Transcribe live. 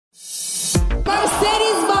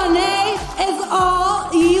are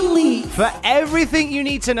elite. For everything you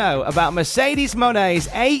need to know about Mercedes Moné's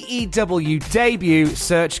AEW debut,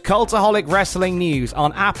 search Cultaholic Wrestling News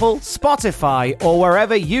on Apple, Spotify, or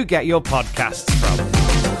wherever you get your podcasts from.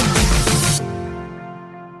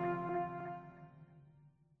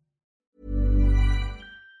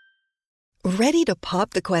 Ready to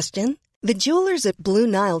pop the question? The jewelers at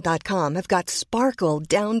BlueNile.com have got sparkle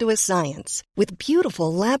down to a science with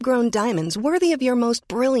beautiful lab-grown diamonds worthy of your most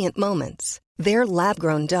brilliant moments. Their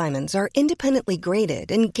lab-grown diamonds are independently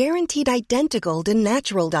graded and guaranteed identical to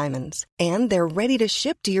natural diamonds, and they're ready to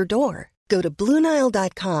ship to your door. Go to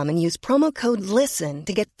BlueNile.com and use promo code LISTEN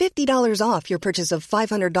to get $50 off your purchase of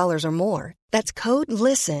 $500 or more. That's code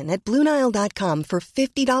LISTEN at BlueNile.com for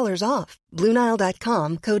 $50 off.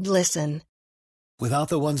 BlueNile.com, code LISTEN. Without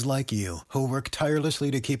the ones like you, who work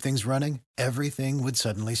tirelessly to keep things running, everything would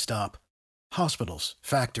suddenly stop. Hospitals,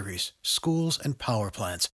 factories, schools, and power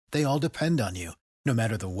plants, they all depend on you. No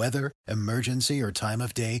matter the weather, emergency, or time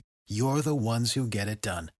of day, you're the ones who get it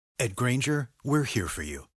done. At Grainger, we're here for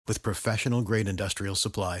you with professional-grade industrial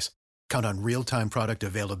supplies. Count on real-time product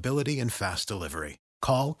availability and fast delivery.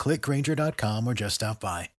 Call, click Grainger.com, or just stop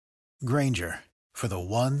by. Grainger, for the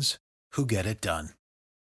ones who get it done.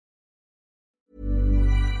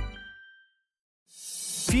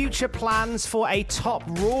 Future plans for a top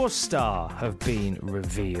Raw star have been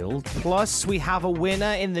revealed. Plus, we have a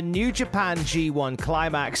winner in the New Japan G1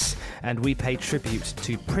 Climax, and we pay tribute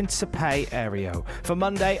to Principe Aereo. For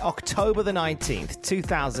Monday, October the 19th,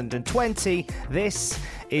 2020, this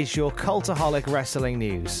is your Cultaholic Wrestling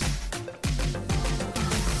News.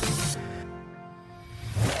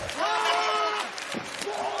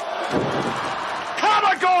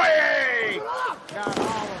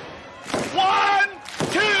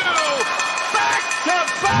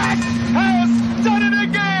 Has done it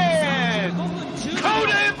again!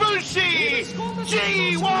 Kota Ibushi,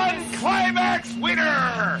 G1 Climax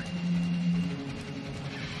winner!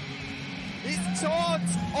 He's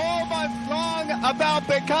talked all month long about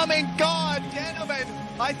becoming God. Gentlemen,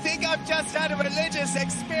 I think I've just had a religious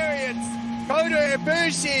experience. Kota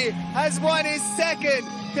Ibushi has won his second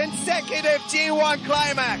consecutive G1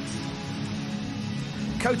 Climax.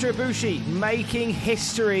 Kota Ibushi making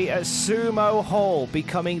history at Sumo Hall,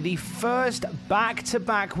 becoming the first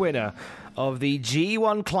back-to-back winner of the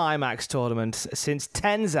G1 Climax tournament since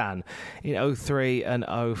Tenzan in 03 and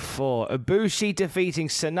 04. Ibushi defeating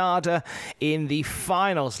Sanada in the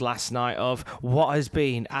finals last night of what has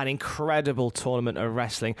been an incredible tournament of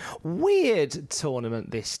wrestling. Weird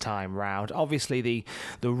tournament this time round. Obviously, the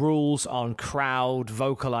rules on crowd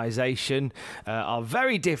vocalization are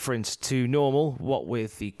very different to normal, what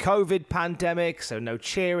with the COVID pandemic, so no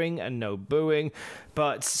cheering and no booing.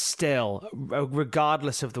 But still,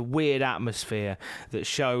 regardless of the weird atmosphere that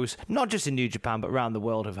shows, not just in New Japan, but around the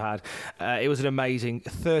world have had, it was an amazing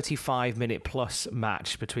 35-minute plus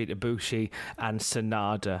match between Ibushi and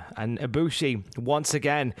Sanada. And Ibushi, once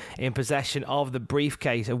again, in possession of the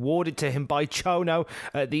briefcase, awarded to him by Chono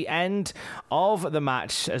at the end of the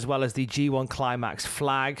match, as well as the G1 Climax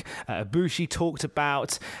flag. Ibushi talked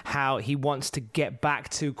about how he wants to get back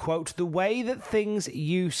to, quote, the way that things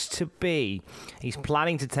used to be. He's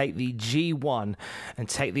planning to take the G1 and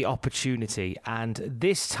take the opportunity and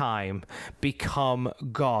this time become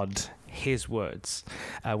God. His words.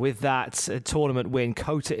 With that tournament win,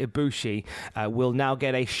 Kota Ibushi will now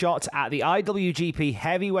get a shot at the IWGP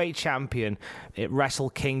Heavyweight Champion at Wrestle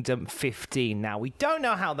Kingdom 15. Now, we don't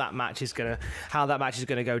know how that match is gonna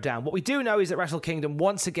go down. What we do know is that Wrestle Kingdom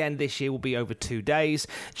once again this year will be over 2 days,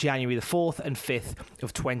 January the 4th and 5th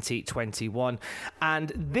of 2021.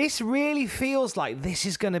 And this really feels like this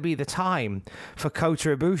is going to be the time for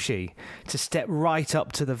Kota Ibushi to step right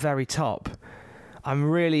up to the very top.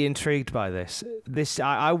 I'm really intrigued by this.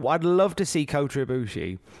 I'd love to see Kota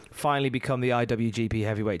Ibushi finally become the IWGP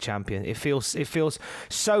Heavyweight Champion. It feels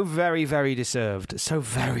so very, very deserved. So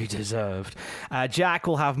very deserved. Jack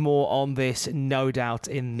will have more on this, no doubt,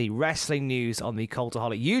 in the wrestling news on the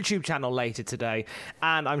Cultaholic YouTube channel later today.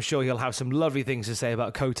 And I'm sure he'll have some lovely things to say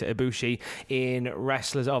about Kota Ibushi in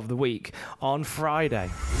Wrestlers of the Week on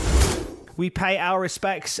Friday. We pay our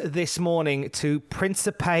respects this morning to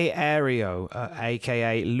Principe Aereo,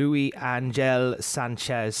 a.k.a. Luis Angel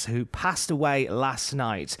Sanchez, who passed away last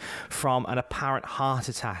night from an apparent heart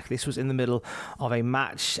attack. This was in the middle of a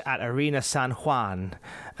match at Arena San Juan,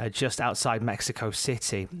 just outside Mexico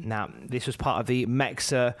City. Now, this was part of the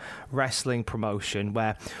Mexa wrestling promotion,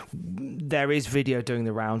 where there is video doing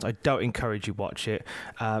the rounds. I don't encourage you watch it,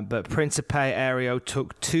 but Principe Aereo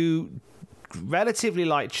took two relatively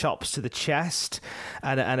light chops to the chest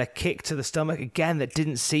and a kick to the stomach, again, that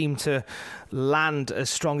didn't seem to land as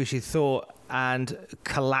strong as you thought, and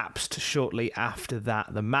collapsed shortly after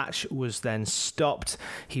that. The match was then stopped.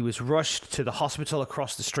 He was rushed to the hospital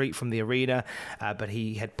across the street from the arena, but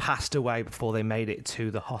he had passed away before they made it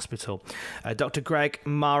to the hospital. Dr. Greg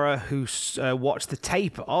Mara, who watched the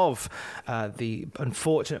tape of the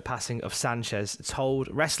unfortunate passing of Sanchez,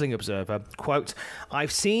 told Wrestling Observer, quote,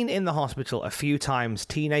 "I've seen in the hospital a few times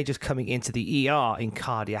teenagers coming into the ER in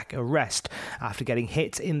cardiac arrest after getting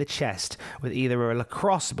hit in the chest with either a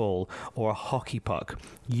lacrosse ball or a hockey puck.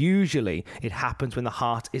 Usually it happens when the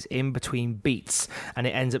heart is in between beats and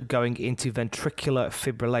it ends up going into ventricular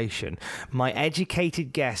fibrillation. My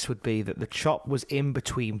educated guess would be that the chop was in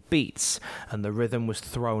between beats and the rhythm was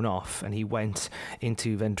thrown off and he went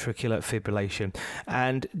into ventricular fibrillation."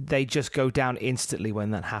 And they just go down instantly when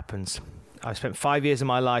that happens. I've spent 5 years of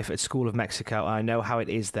my life at School of Mexico. I know how it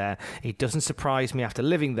is there. It doesn't surprise me after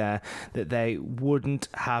living there that they wouldn't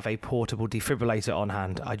have a portable defibrillator on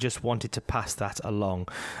hand. I just wanted to pass that along.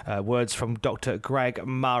 Words from Dr. Greg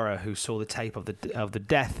Mara, who saw the tape of the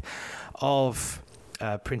death of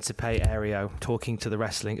Principe Aéreo, talking to the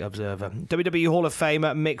Wrestling Observer. WWE Hall of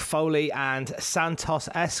Famer Mick Foley and Santos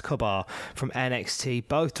Escobar from NXT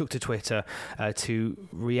both took to Twitter to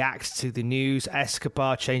react to the news.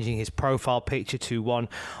 Escobar changing his profile picture to one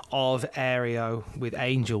of Aéreo with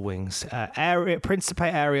angel wings.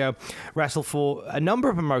 Principe Aéreo wrestled for a number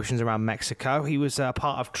of promotions around Mexico. He was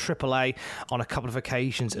part of AAA on a couple of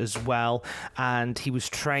occasions as well, and he was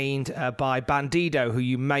trained by Bandido, who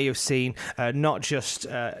you may have seen not just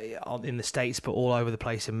in the States but all over the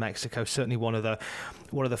place in Mexico. Certainly one of the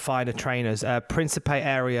finer trainers. Principe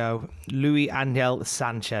Aéreo, Luis Angel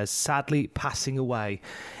Sanchez, sadly passing away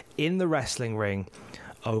in the wrestling ring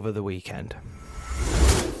over the weekend.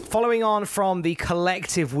 Following on from the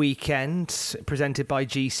Collective weekend presented by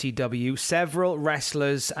GCW, several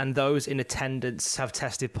wrestlers and those in attendance have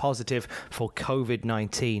tested positive for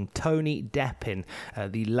COVID-19. Tony Deppen,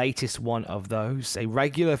 the latest one of those, a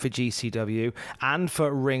regular for GCW and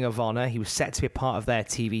for Ring of Honor. He was set to be a part of their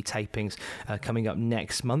TV tapings coming up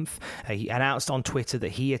next month. He announced on Twitter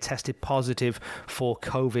that he had tested positive for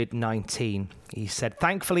COVID-19. He said,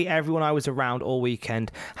 "Thankfully, everyone I was around all weekend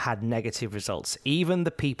had negative results. Even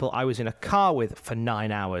the people I was in a car with for 9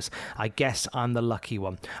 hours. I guess I'm the lucky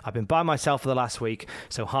one. I've been by myself for the last week,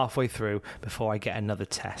 so halfway through before I get another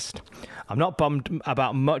test. I'm not bummed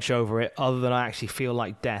about much over it, other than I actually feel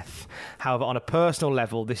like death. However, on a personal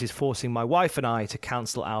level, this is forcing my wife and I to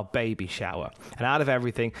cancel our baby shower. And out of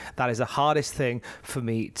everything, that is the hardest thing for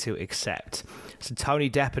me to accept." So Tony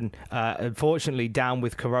Deppen, unfortunately, down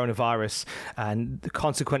with coronavirus, and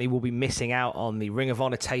consequently will be missing out on the Ring of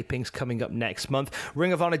Honor tapings coming up next month.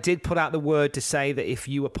 Ring of Honor did put out the word to say that if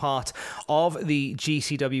you were part of the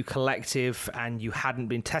GCW Collective and you hadn't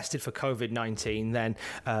been tested for COVID-19, then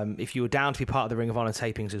if you were down to be part of the Ring of Honor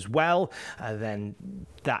tapings as well, then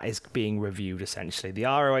that is being reviewed, essentially. The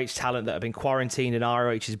ROH talent that have been quarantined in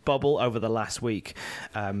ROH's bubble over the last week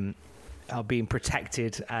are being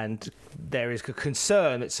protected, and there is a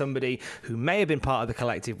concern that somebody who may have been part of the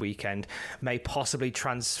Collective weekend may possibly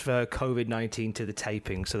transfer COVID-19 to the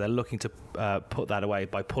taping. So they're looking to put that away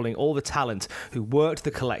by pulling all the talent who worked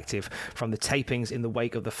the Collective from the tapings in the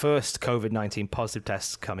wake of the first COVID-19 positive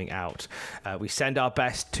tests coming out. We send our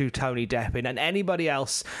best to Tony Deppen and anybody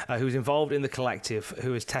else who's involved in the Collective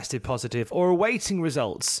who has tested positive or awaiting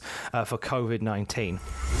results for COVID-19.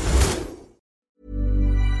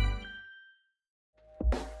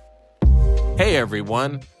 Hey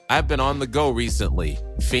everyone, I've been on the go recently.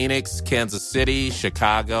 Phoenix, Kansas City,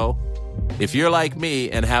 Chicago. If you're like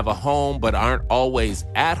me and have a home but aren't always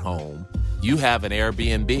at home, you have an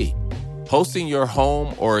Airbnb. Hosting your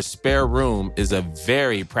home or a spare room is a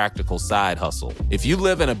very practical side hustle. If you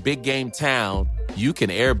live in a big game town, you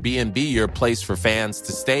can Airbnb your place for fans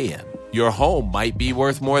to stay in. Your home might be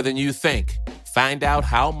worth more than you think. Find out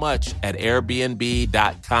how much at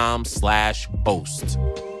airbnb.com/host.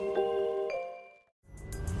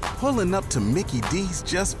 Pulling up to Mickey D's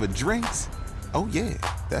just for drinks? Oh yeah,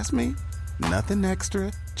 that's me. Nothing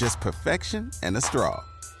extra, just perfection and a straw.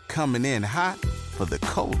 Coming in hot for the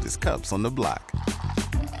coldest cups on the block.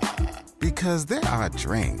 Because there are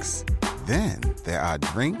drinks. Then there are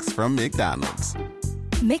drinks from McDonald's.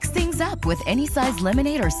 Mix things up with any size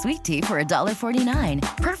lemonade or sweet tea for $1.49.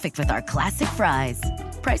 Perfect with our classic fries.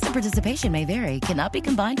 Price and participation may vary. Cannot be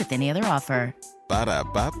combined with any other offer.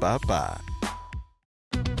 Ba-da-ba-ba-ba.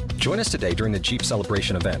 Join us today during the Jeep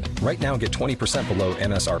Celebration event. Right now, get 20% below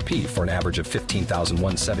MSRP for an average of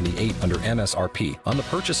 $15,178 under MSRP on the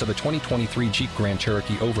purchase of a 2023 Jeep Grand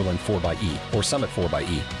Cherokee Overland 4xE or Summit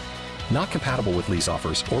 4xE. Not compatible with lease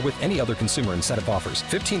offers or with any other consumer incentive offers.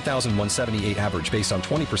 $15,178 average based on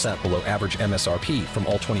 20% below average MSRP from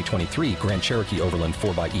all 2023 Grand Cherokee Overland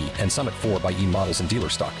 4xE and Summit 4xE models in dealer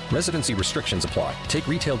stock. Residency restrictions apply. Take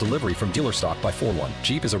retail delivery from dealer stock by 4/1.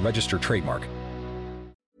 Jeep is a registered trademark.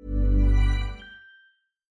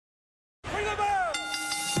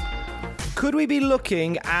 Could we be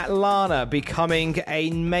looking at Lana becoming a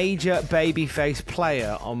major babyface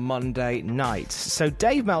player on Monday night? So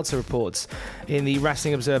Dave Meltzer reports in the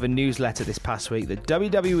Wrestling Observer newsletter this past week that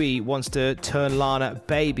WWE wants to turn Lana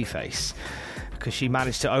babyface because she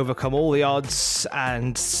managed to overcome all the odds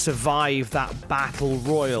and survive that battle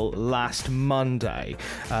royal last Monday.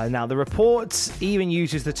 Now, the report even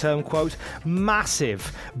uses the term, quote,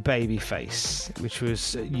 massive babyface, which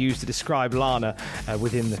was used to describe Lana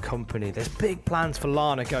within the company. There's big plans for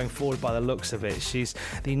Lana going forward by the looks of it. She's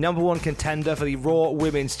the number one contender for the Raw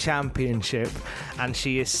Women's Championship, and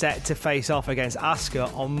she is set to face off against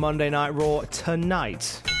Asuka on Monday Night Raw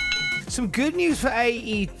tonight. Some good news for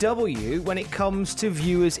AEW when it comes to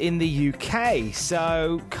viewers in the UK.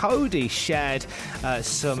 So Cody shared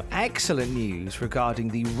some excellent news regarding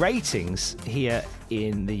the ratings here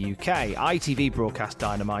in the UK. ITV broadcast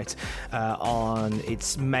Dynamite on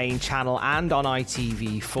its main channel and on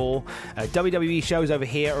ITV4. WWE shows over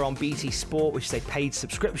here are on BT Sport, which is a paid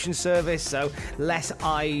subscription service, so less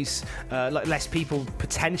eyes, less people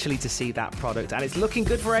potentially to see that product. And it's looking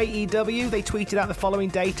good for AEW. They tweeted out the following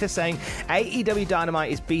data saying AEW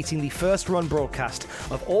Dynamite is beating the first run broadcast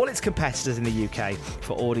of all its competitors in the UK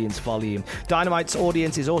for audience volume. Dynamite's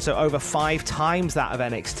audience is also over 5 times that of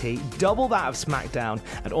NXT, double that of SmackDown,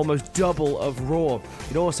 and almost double of Raw.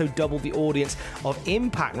 It also doubled the audience of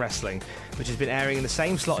Impact Wrestling, which has been airing in the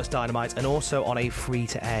same slot as Dynamite and also on a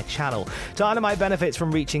free-to-air channel. Dynamite benefits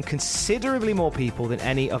from reaching considerably more people than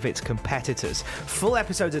any of its competitors. Full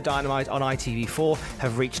episodes of Dynamite on ITV4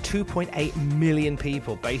 have reached 2.8 million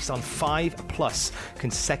people based on 5+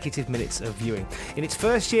 consecutive minutes of viewing. In its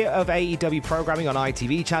first year of AEW programming on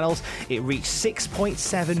ITV channels, it reached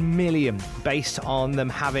 6.7 million based on them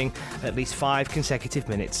having at least 5 consecutive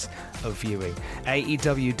minutes of viewing.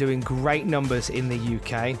 AEW doing great numbers in the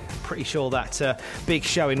UK. Pretty sure that big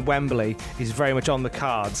show in Wembley is very much on the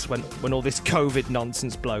cards when all this COVID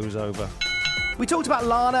nonsense blows over. We talked about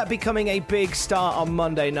Lana becoming a big star on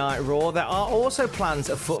Monday Night Raw. There are also plans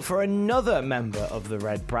afoot for another member of the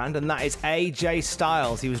Red Brand, and that is AJ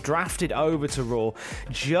Styles. He was drafted over to Raw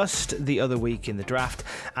just the other week in the draft,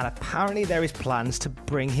 and apparently there is plans to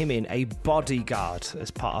bring him in a bodyguard as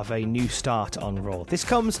part of a new start on Raw. This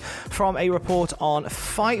comes from a report on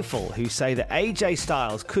Fightful, who say that AJ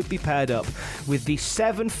Styles could be paired up with the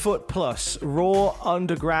 7-foot-plus Raw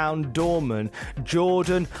Underground doorman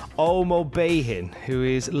Jordan Omobehin, who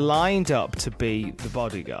is lined up to be the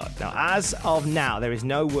bodyguard. Now, as of now, there is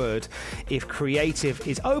no word if creative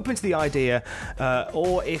is open to the idea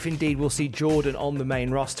or if indeed we'll see Jordan on the main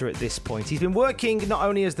roster at this point. He's been working not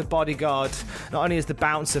only as the bodyguard, not only as the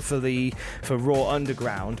bouncer for Raw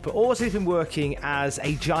Underground, but also he's been working as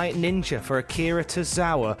a giant ninja for Akira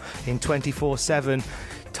Tozawa in 24/7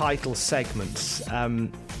 title segments.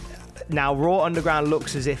 Now, Raw Underground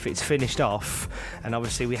looks as if it's finished off, and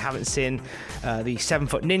obviously we haven't seen the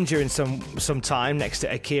 7-foot ninja in some time next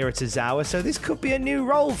to Akira Tozawa, so this could be a new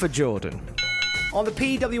role for Jordan. On the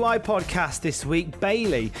PWI podcast this week,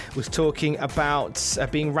 Bayley was talking about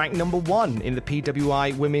being ranked number 1 in the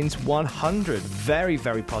PWI Women's 100. Very,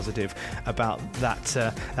 very positive about that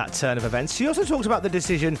turn of events. She also talked about the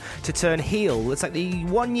decision to turn heel. It's like the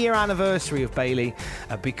 1-year anniversary of Bayley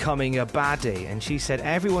becoming a baddie, and she said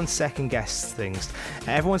everyone second-guessed things.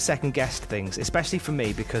 Especially for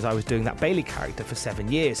me, because I was doing that Bayley character for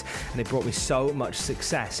 7 years, and it brought me so much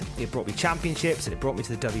success. It brought me championships, and it brought me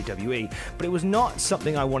to the WWE, but it was not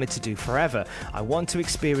something I wanted to do forever. I want to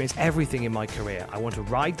experience everything in my career. I want to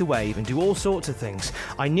ride the wave and do all sorts of things.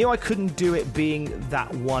 I knew I couldn't do it being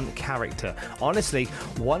that one character. Honestly,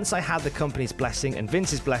 once I had the company's blessing and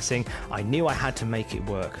Vince's blessing, I knew I had to make it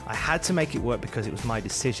work. I had to make it work because it was my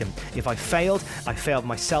decision. If I failed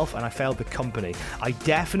myself and I failed the company. I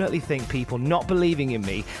definitely think people not believing in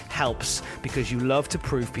me helps because you love to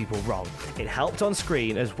prove people wrong. It helped on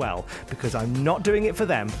screen as well because I'm not doing it for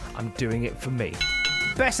them, I'm doing it for me.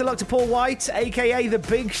 best of luck to Paul White, a.k.a. The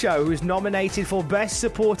Big Show, who's nominated for Best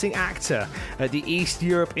Supporting Actor at the East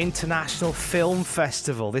Europe International Film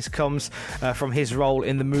Festival. This comes from his role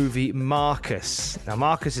in the movie Marcus. Now,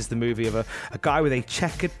 Marcus is the movie of a guy with a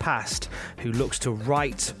checkered past who looks to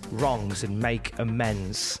right wrongs and make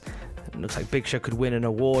amends. It looks like Big Show could win an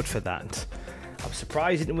award for that. I'm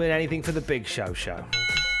surprised he didn't win anything for the Big Show show.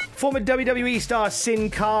 Former WWE star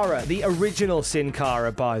Sin Cara, the original Sin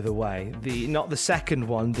Cara, by the way, not the second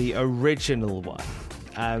one, the original one.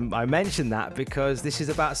 I mentioned that because this is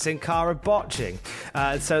about Sin Cara botching.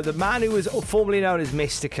 So the man who was formerly known as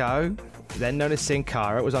Mystico, then known as Sin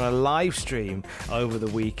Cara, was on a live stream over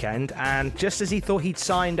the weekend, and just as he thought he'd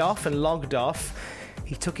signed off and logged off,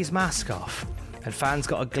 he took his mask off. And fans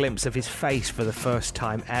got a glimpse of his face for the first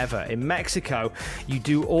time ever. In Mexico, you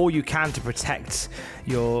do all you can to protect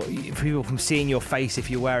people from seeing your face if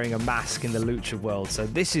you're wearing a mask in the lucha world. So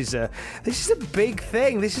this is a big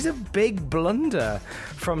thing. This is a big blunder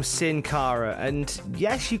from Sin Cara. And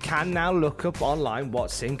yes, you can now look up online what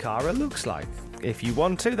Sin Cara looks like. If you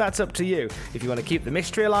want to, that's up to you. If you want to keep the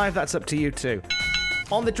mystery alive, that's up to you too.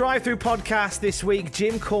 On the Drive-Thru podcast this week,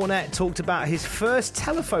 Jim Cornette talked about his first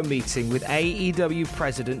telephone meeting with AEW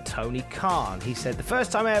president Tony Khan. He said, "The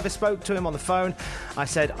first time I ever spoke to him on the phone, I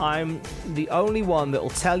said, I'm the only one that will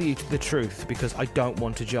tell you the truth because I don't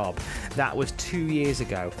want a job. That was 2 years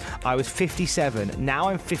ago. I was 57. Now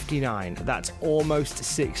I'm 59. That's almost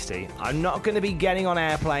 60. I'm not going to be getting on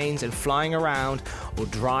airplanes and flying around or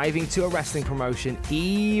driving to a wrestling promotion,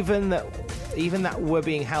 even that we're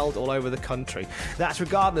being held all over the country. That's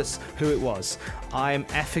regardless who it was. I am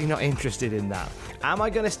effing not interested in that. Am I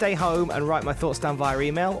going to stay home and write my thoughts down via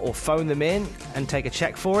email or phone them in and take a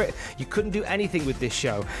check for it? You couldn't do anything with this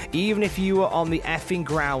show, even if you were on the effing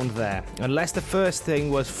ground there, unless the first thing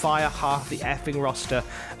was fire half the effing roster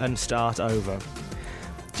and start over."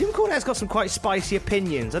 Jim Cornette's got some quite spicy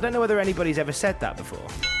opinions. I don't know whether anybody's ever said that before.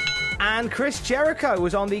 And Chris Jericho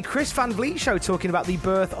was on the Chris Van Vliet show talking about the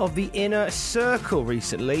birth of the Inner Circle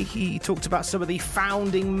recently. He talked about some of the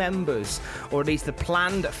founding members, or at least the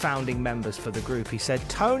planned founding members for the group. He said,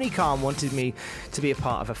 "Tony Khan wanted me to be a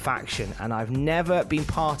part of a faction, and I've never been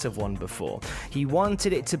part of one before. He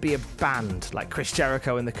wanted it to be a band, like Chris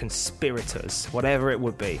Jericho and the Conspirators, whatever it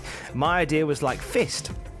would be. My idea was like Fist,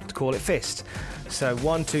 to call it Fist. So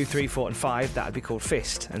 1, 2, 3, 4, and 5, that would be called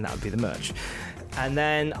Fist, and that would be the merch. And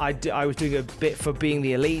then I was doing a bit for Being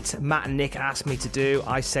the Elite. Matt and Nick asked me to do.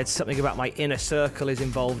 I said something about my Inner Circle is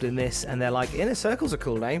involved in this, and they're like, Inner Circle's a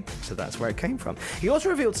cool name. So that's where it came from. He also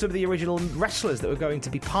revealed some of the original wrestlers that were going to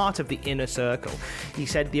be part of the Inner Circle. He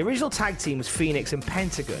said the original tag team was Phoenix and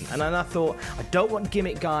Pentagon, and then I thought, I don't want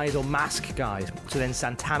gimmick guys or mask guys. So then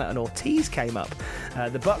Santana and Ortiz came up.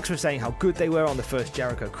 The Bucks were saying how good they were on the first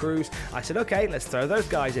Jericho Cruise. I said, okay, let's throw those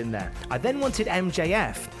guys in there. I then wanted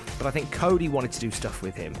MJF, but I think Cody wanted to do stuff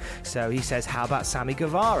with him. So he says, how about Sammy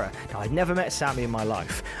Guevara? Now, I'd never met Sammy in my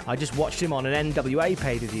life. I just watched him on an NWA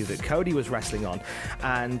pay-per-view that Cody was wrestling on,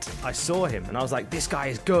 and I saw him, and I was like, this guy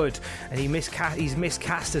is good, and he's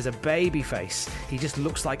miscast as a babyface. He just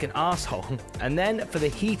looks like an asshole. And then for the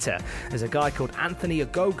heater, there's a guy called Anthony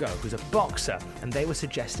Ogogo, who's a boxer, and they were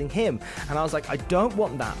suggesting him. And I was like, I don't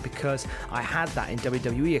want that because I had that in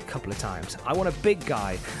WWE a couple of times. I want a big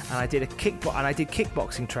guy, and I did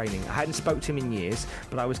kickboxing training. I hadn't spoke to him in years,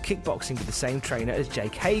 but I was kickboxing with the same trainer as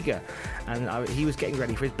Jake Hager, and he was getting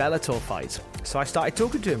ready for his Bellator fight. So I started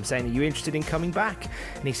talking to him, saying, are you interested in coming back?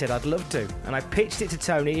 And he said, I'd love to. And I pitched it to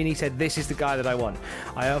Tony, and he said, this is the guy that I want.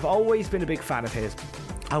 I have always been a big fan of his.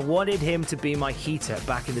 I wanted him to be my heater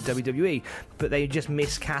back in the WWE, but they just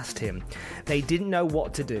miscast him. They didn't know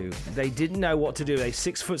what to do. They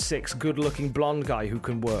 6'6", good-looking blonde guy who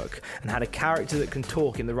can work and had a character that can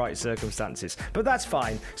talk in the right circumstances. But that's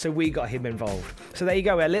fine, so we got him involved. So there you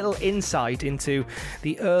go, a little insight into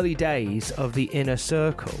the early days of the Inner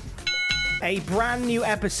Circle. A brand new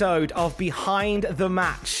episode of Behind the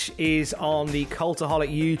Match is on the Cultaholic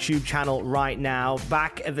YouTube channel right now,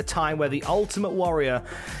 back at the time where the Ultimate Warrior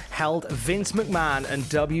held Vince McMahon and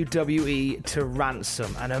WWE to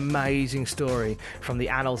ransom. An amazing story from the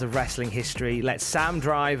annals of wrestling history. Let Sam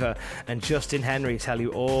Driver and Justin Henry tell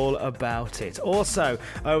you all about it. Also,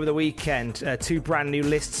 over the weekend, 2 brand new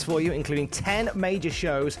lists for you, including 10 major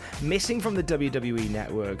shows missing from the WWE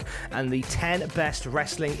network and the 10 best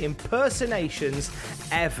wrestling impersonations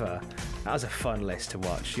ever. That was a fun list to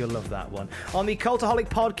watch. You'll love that one. On the Cultaholic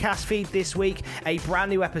podcast feed this week, a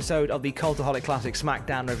brand new episode of the Cultaholic Classic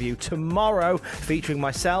SmackDown review tomorrow, featuring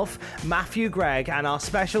myself, Matthew Gregg, and our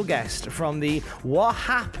special guest from the What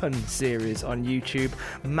Happened series on YouTube,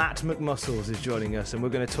 Matt McMuscles, is joining us, and we're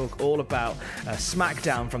going to talk all about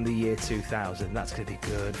SmackDown from the year 2000. That's going to be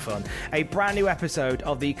good fun. A brand new episode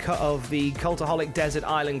of the Cultaholic Desert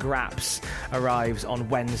Island Graps arrives on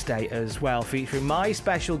Wednesday as well, featuring my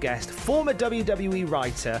special guest, former WWE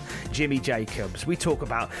writer Jimmy Jacobs. We talk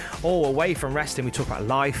about, away from wrestling, we talk about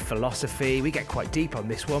life, philosophy. We get quite deep on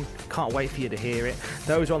this one. Can't wait for you to hear it.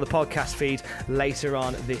 Those are on the podcast feed later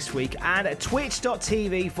on this week. And at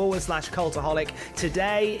twitch.tv/Cultaholic.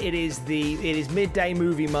 Today it is Midday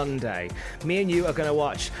Movie Monday. Me and you are going to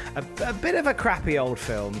watch a bit of a crappy old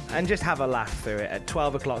film and just have a laugh through it at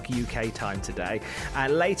 12 o'clock UK time today.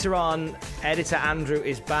 And later on, editor Andrew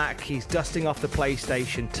is back. He's dusting off the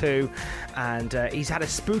PlayStation 2. And he's had a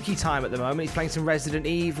spooky time at the moment. He's playing some Resident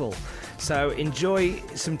Evil. So enjoy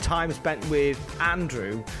some time spent with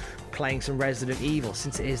Andrew playing some Resident Evil,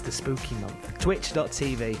 since it is the spooky month.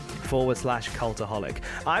 Twitch.tv/Cultaholic.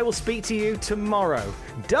 I will speak to you tomorrow.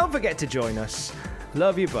 Don't forget to join us.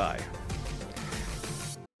 Love you, bye.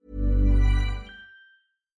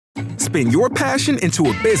 Spin your passion into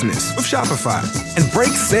a business with Shopify and break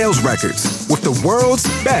sales records with the world's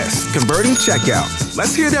best converting checkout.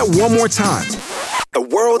 Let's hear that one more time. The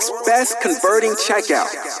world's best converting checkout.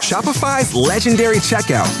 Shopify's legendary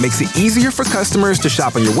checkout makes it easier for customers to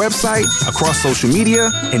shop on your website, across social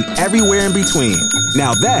media, and everywhere in between.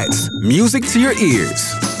 Now that's music to your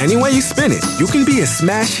ears. Any way you spin it, you can be a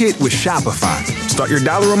smash hit with Shopify. Start your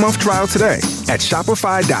 $1 a month trial today at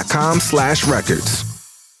shopify.com/records.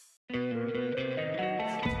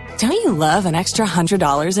 Don't you love an extra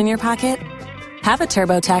 $100 in your pocket? Have a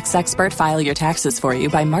TurboTax expert file your taxes for you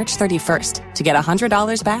by March 31st to get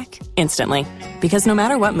 $100 back instantly. Because no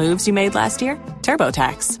matter what moves you made last year,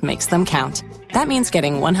 TurboTax makes them count. That means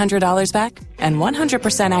getting $100 back and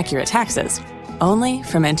 100% accurate taxes, only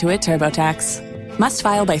from Intuit TurboTax. Must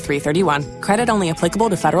file by 3/31. Credit only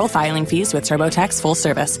applicable to federal filing fees with TurboTax full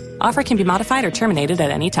service. Offer can be modified or terminated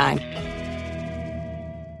at any time.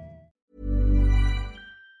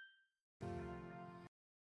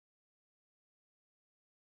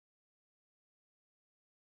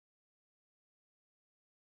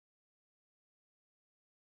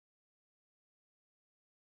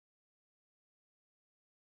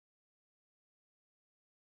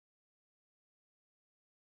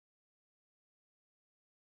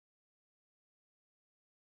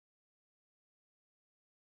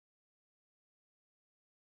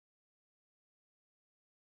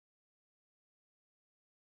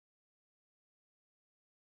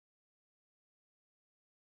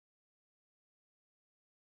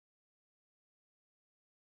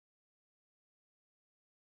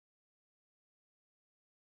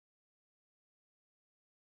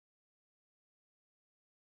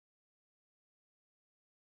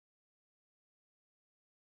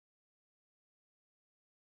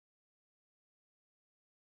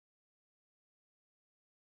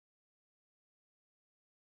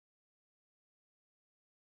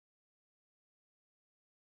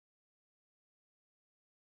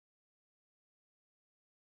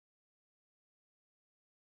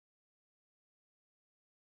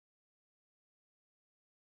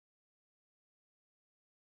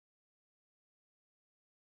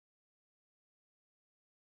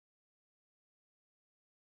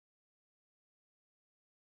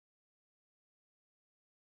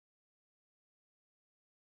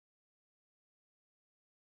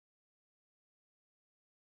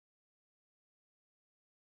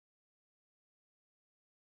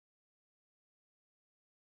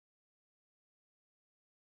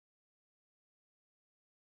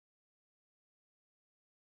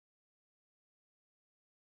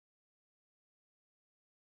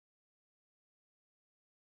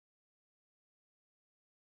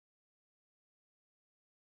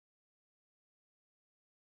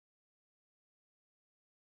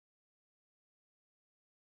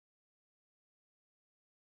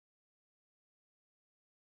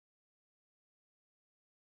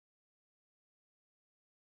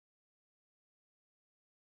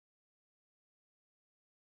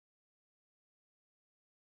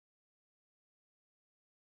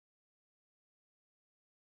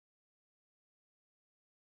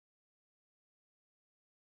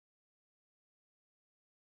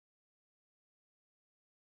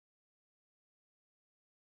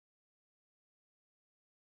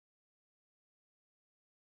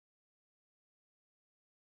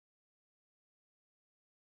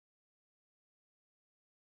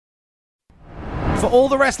 For all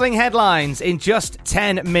the wrestling headlines in just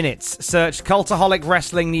 10 minutes, search Cultaholic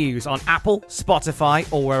Wrestling News on Apple, Spotify,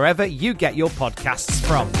 or wherever you get your podcasts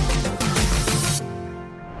from.